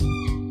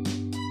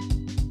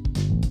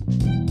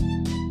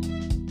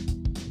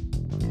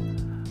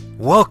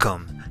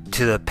Welcome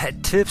to the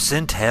Pet Tips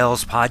and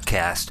Tales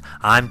podcast.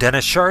 I'm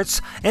Dennis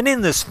Schartz, and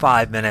in this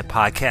 5-minute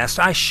podcast,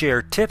 I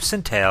share tips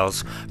and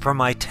tales from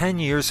my 10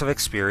 years of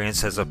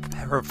experience as a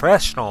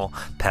professional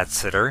pet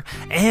sitter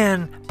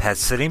and pet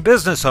sitting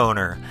business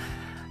owner.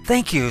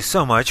 Thank you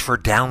so much for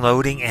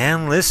downloading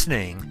and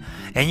listening.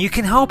 And you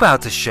can help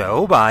out the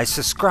show by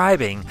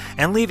subscribing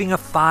and leaving a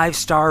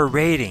 5-star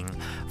rating.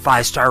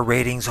 5-star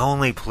ratings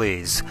only,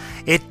 please.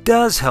 It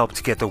does help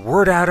to get the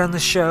word out on the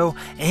show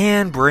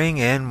and bring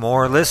in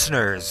more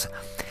listeners.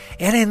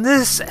 And in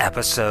this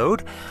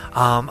episode,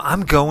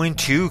 I'm going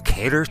to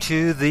cater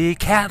to the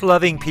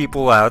cat-loving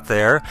people out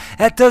there.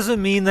 That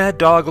doesn't mean that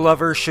dog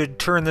lovers should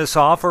turn this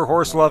off, or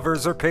horse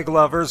lovers, or pig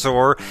lovers,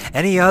 or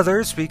any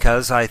others,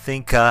 because I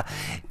think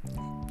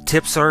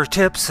tips are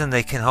tips, and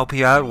they can help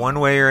you out one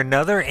way or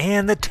another,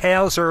 and the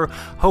tales are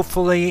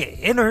hopefully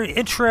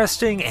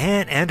interesting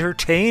and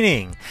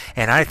entertaining,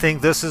 and I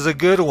think this is a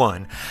good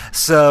one.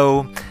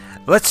 So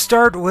let's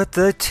start with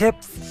the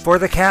tip for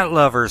the cat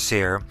lovers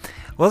here.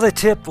 Well, the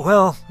tip,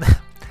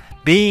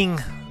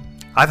 being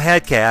I've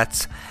had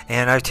cats,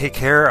 and I take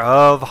care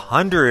of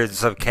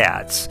hundreds of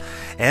cats,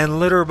 and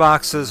litter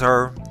boxes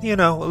are,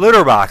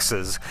 litter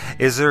boxes.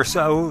 Is there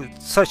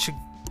such a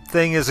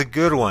thing is a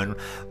good one,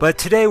 but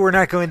today we're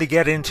not going to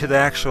get into the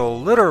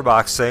actual litter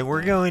box thing.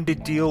 We're going to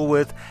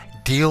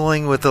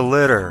dealing with the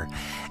litter,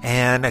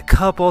 and a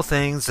couple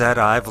things that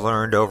I've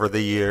learned over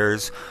the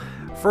years.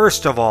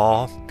 First of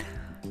all,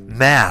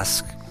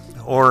 masks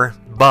or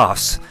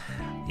buffs,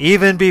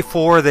 even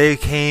before they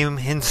came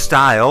in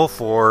style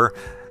for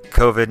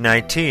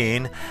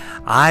COVID-19,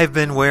 I've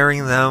been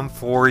wearing them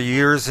for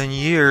years and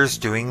years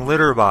doing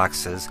litter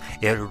boxes.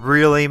 It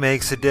really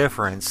makes a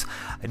difference.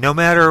 No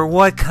matter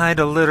what kind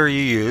of litter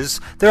you use,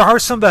 there are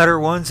some better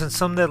ones and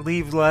some that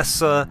leave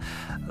less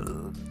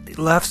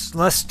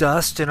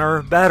dust and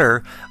are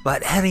better,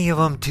 but any of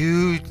them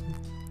do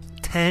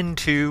tend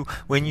to,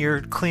 when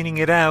you're cleaning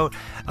it out,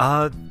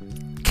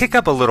 kick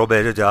up a little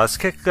bit of dust,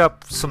 kick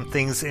up some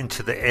things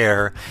into the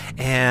air,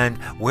 and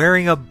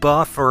wearing a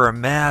buff or a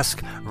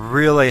mask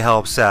really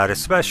helps out,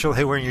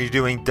 especially when you're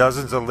doing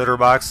dozens of litter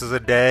boxes a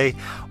day.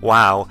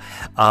 Wow,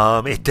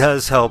 it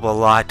does help a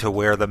lot to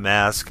wear the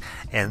mask.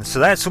 And so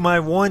that's my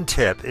one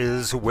tip,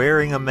 is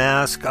wearing a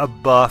mask, a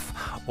buff,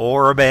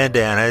 or a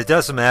bandana. It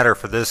doesn't matter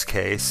for this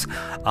case,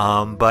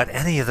 but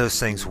any of those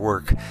things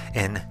work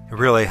and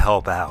really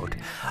help out.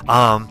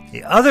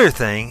 The other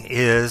thing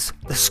is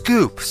the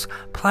scoops,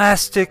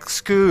 plastic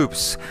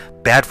scoops.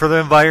 Bad for the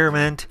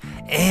environment,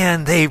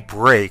 and they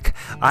break.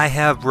 I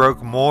have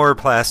broke more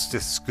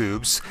plastic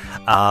scoops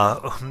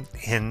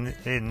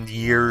in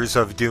years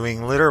of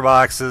doing litter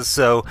boxes.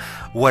 So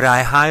what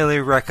I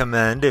highly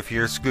recommend if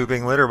you're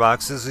scooping litter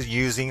boxes is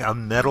using a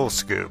metal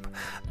scoop.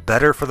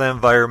 Better for the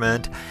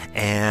environment,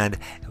 and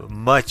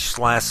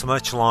lasts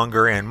much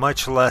longer and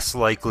much less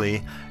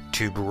likely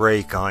to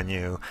break on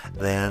you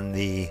than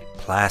the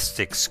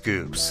plastic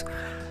scoops.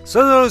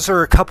 So those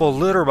are a couple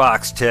litter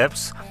box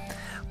tips.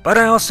 But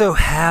I also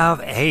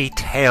have a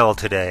tale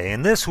today,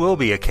 and this will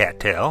be a cat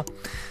tale.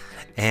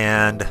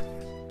 And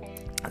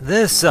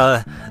this is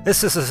a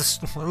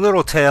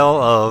little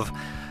tale of,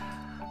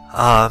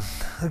 I'll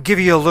give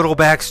you a little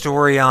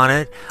backstory on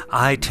it.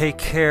 I take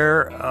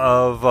care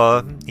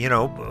of,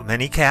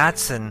 many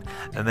cats and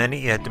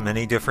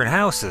many different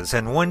houses.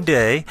 And one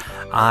day,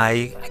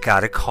 I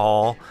got a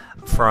call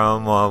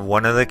from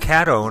one of the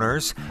cat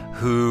owners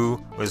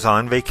who was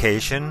on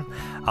vacation,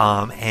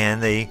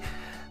 and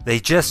they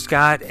just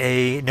got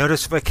a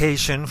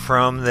notification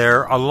from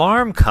their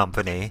alarm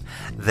company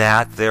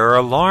that their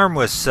alarm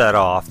was set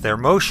off, their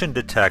motion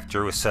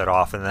detector was set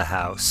off in the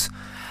house,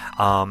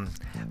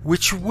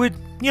 which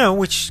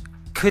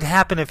could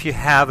happen if you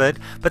have it,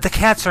 but the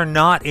cats are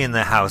not in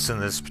the house in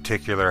this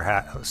particular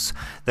house.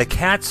 The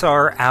cats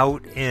are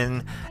out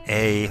in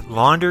a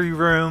laundry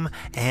room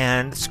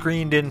and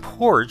screened-in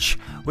porch,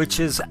 which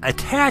is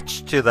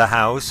attached to the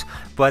house,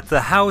 but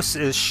the house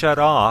is shut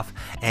off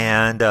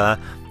and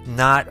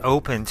not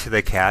open to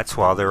the cats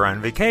while they're on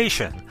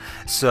vacation.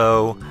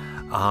 So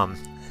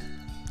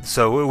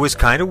it was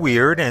kind of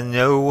weird, and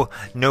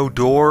no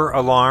door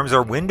alarms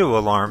or window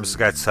alarms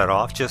got set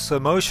off, just a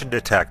motion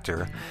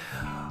detector.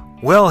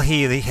 Well,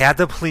 he had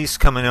the police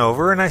coming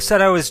over, and I said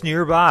I was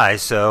nearby,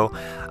 so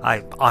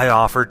I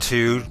offered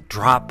to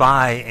drop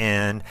by,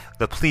 and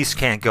the police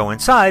can't go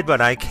inside,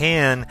 but I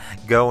can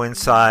go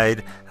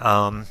inside,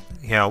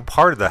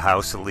 part of the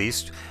house at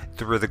least,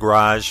 through the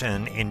garage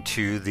and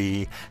into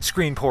the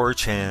screen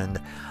porch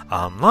and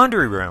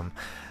laundry room.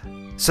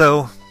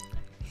 So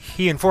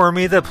he informed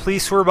me the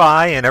police were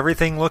by and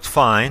everything looked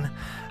fine.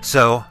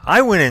 So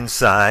I went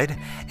inside,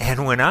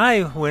 and when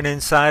I went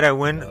inside, I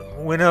went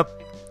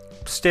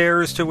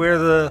upstairs to where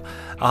the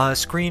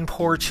screen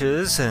porch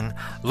is and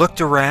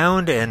looked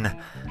around, and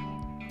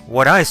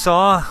what I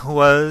saw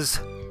was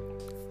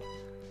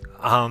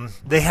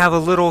they have a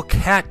little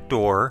cat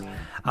door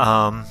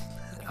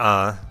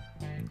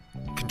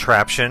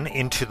contraption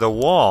into the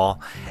wall,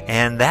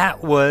 and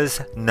that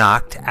was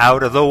knocked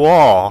out of the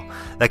wall.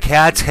 The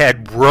cats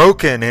had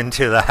broken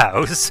into the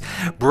house,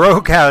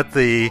 broke out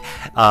the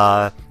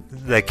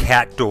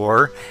cat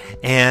door,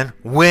 and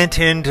went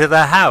into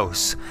the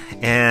house.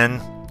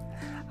 And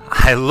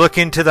I look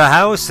into the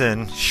house,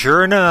 and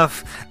sure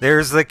enough,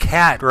 there's the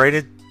cat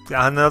right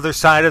on the other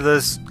side of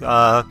this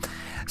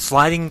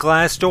sliding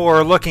glass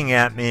door looking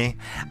at me.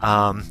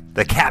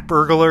 The cat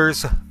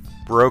burglars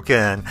broke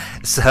in.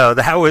 So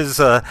that was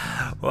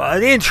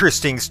an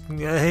interesting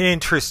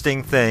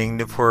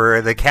thing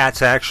for the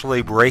cats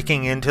actually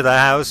breaking into the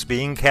house,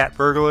 being cat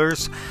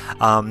burglars.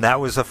 That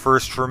was a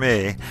first for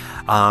me.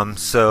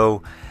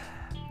 So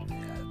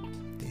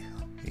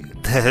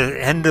the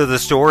end of the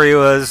story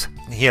was,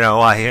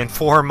 I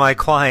informed my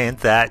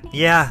client that,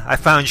 yeah, I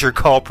found your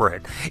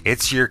culprit.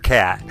 It's your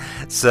cat.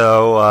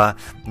 So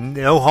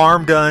no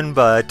harm done,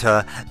 but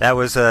that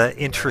was an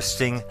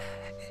interesting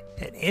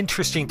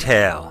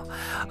tale.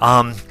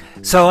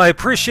 So I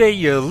appreciate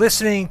you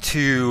listening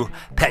to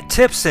Pet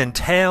Tips and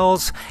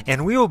Tales,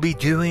 and we will be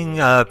doing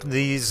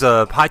these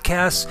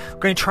podcasts. We're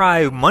going to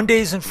try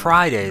Mondays and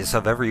Fridays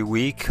of every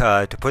week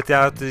to put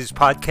out these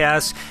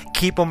podcasts.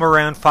 Keep them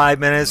around 5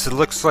 minutes. It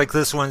looks like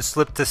this one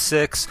slipped to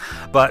 6,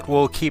 but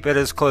we'll keep it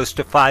as close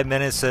to 5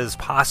 minutes as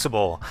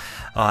possible.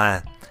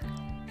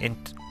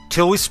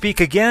 Until we speak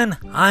again,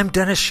 I'm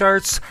Dennis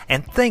Schartz,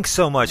 and thanks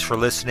so much for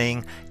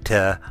listening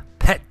to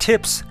Pet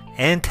Tips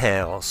and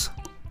Tales.